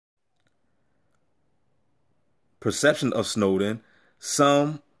perception of Snowden,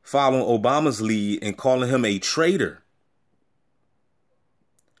 some following Obama's lead and calling him a traitor.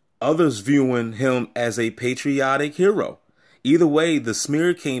 Others viewing him as a patriotic hero. Either way, the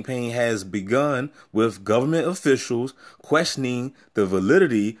smear campaign has begun with government officials questioning the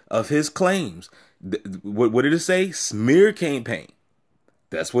validity of his claims. What did it say? Smear campaign.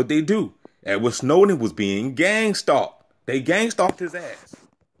 That's what they do. Edward Snowden was being gang stalked. They gang stalked his ass. You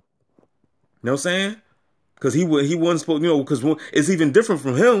know what I'm saying? Because he wasn't supposed, because it's even different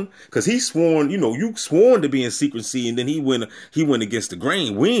from him. Because he sworn, you sworn to be in secrecy, and then he went against the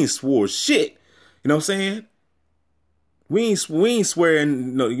grain. We ain't swore shit. You know what I'm saying? We ain't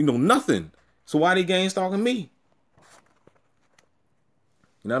swearing, nothing. So why they gang stalking me?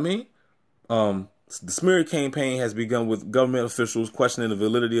 You know what I mean? The smear campaign has begun with government officials questioning the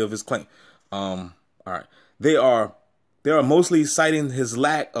validity of his claim. All right. They are mostly citing his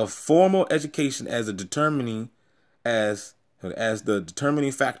lack of formal education as the determining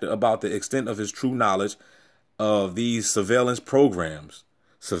factor about the extent of his true knowledge of these surveillance programs.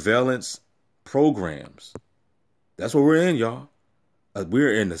 That's what we're in, y'all.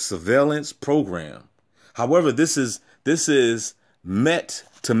 We're in the surveillance program. However, this is meant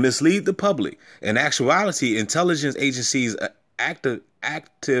to mislead the public. In actuality, intelligence agencies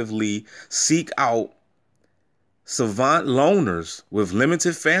actively seek out savant loners with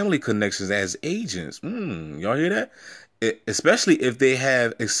limited family connections as agents. Y'all hear that? Especially if they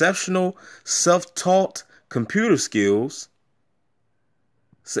have exceptional self-taught computer skills.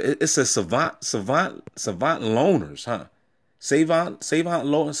 So it says savant loners, huh? Savant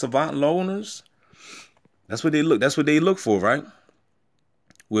loners. That's what they look for, right?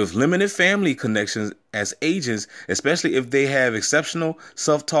 With limited family connections as agents, especially if they have exceptional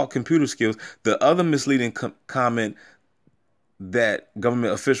self-taught computer skills. The other misleading comment that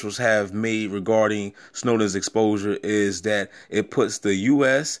government officials have made regarding Snowden's exposure is that it puts the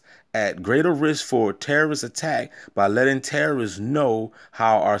U.S. at greater risk for terrorist attack by letting terrorists know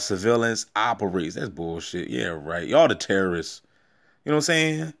how our surveillance operates. That's bullshit. Yeah, right. Y'all the terrorists. You know what I'm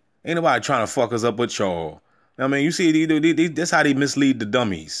saying? Ain't nobody trying to fuck us up with y'all. I mean, you see, that's how they mislead the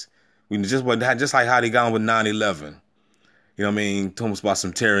dummies. Just like how they got on with 9/11. You know what I mean? Told us about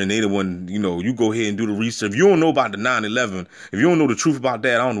some terror, and they the one, you go ahead and do the research. If you don't know about the 9/11, if you don't know the truth about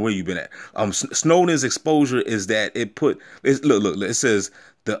that, I don't know where you've been at. Snowden's exposure is that look, it says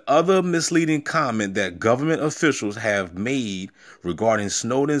the other misleading comment that government officials have made regarding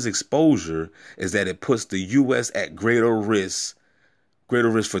Snowden's exposure is that it puts the U.S. at greater risk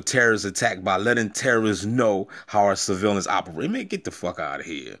for terrorist attack by letting terrorists know how our surveillance operates. Man, get the fuck out of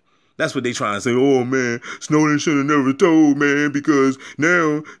here. That's what they trying to say. Oh man, Snowden should have never told, man, because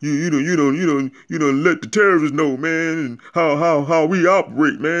now you don't let the terrorists know, man, and how we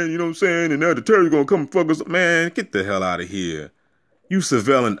operate, man. You know what I'm saying? And now the terrorists gonna come fuck us up, man. Get the hell out of here. You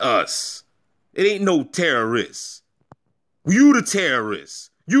surveilling us. It ain't no terrorists. You the terrorists.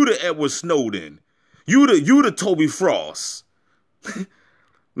 You the Edward Snowden. You the Toby Frost.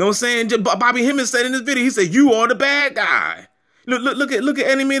 Know what I'm saying? Bobby Hemmings said in this video, he said, you are the bad guy. Look at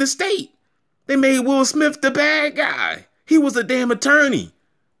Enemy of the State. They made Will Smith the bad guy. He was a damn attorney.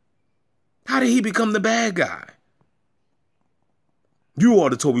 How did he become the bad guy? You are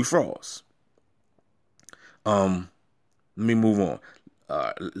the Toby Frost. Let me move on.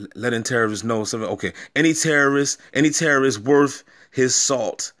 Letting terrorists know something. Okay. Any terrorist worth his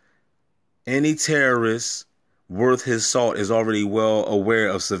salt. Any terrorist worth his salt is already well aware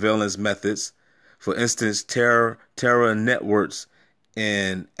of surveillance methods. For instance, terror networks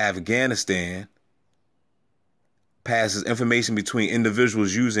in Afghanistan passes information between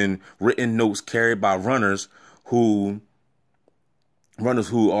individuals using written notes carried by runners who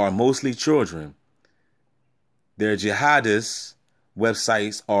are mostly children. Their jihadist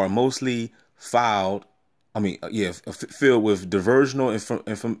websites are mostly filled with diversional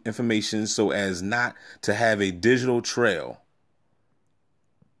information so as not to have a digital trail.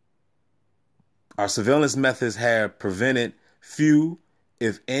 Our surveillance methods have prevented few,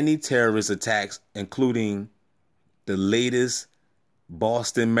 if any, terrorist attacks, including the latest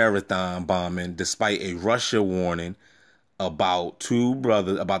Boston Marathon bombing, despite a Russia warning about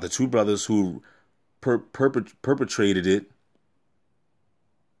the two brothers who perpetrated it.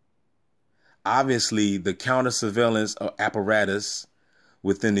 Obviously, the counter-surveillance apparatus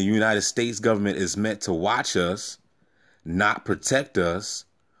within the United States government is meant to watch us, not protect us,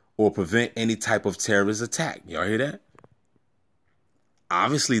 or prevent any type of terrorist attack. Y'all hear that?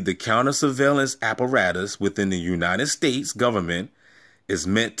 Obviously, the counter-surveillance apparatus within the United States government is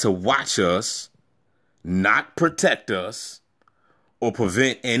meant to watch us, not protect us, or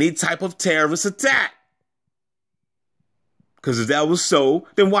prevent any type of terrorist attack. Because if that was so,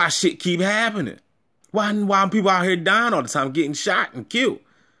 then why shit keep happening? Why people out here dying all the time, getting shot and killed?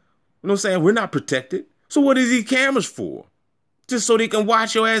 You know what I'm saying? We're not protected. So what is these cameras for? Just so they can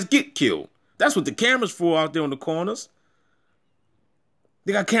watch your ass get killed. That's what the cameras for out there on the corners.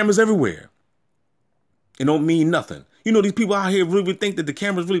 They got cameras everywhere. It don't mean nothing. You know, these people out here really think that the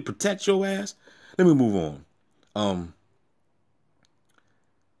cameras really protect your ass. Let me move on.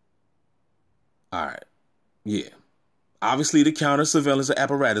 All right. Yeah. Obviously, the counter surveillance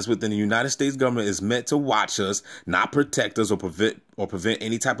apparatus within the United States government is meant to watch us, not protect us or prevent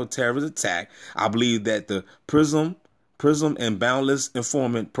any type of terrorist attack. I believe that the PRISM and Boundless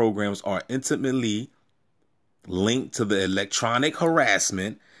Informant programs are intimately linked to the electronic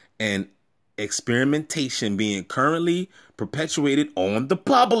harassment and experimentation being currently perpetuated on the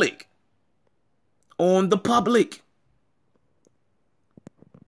public. On the public.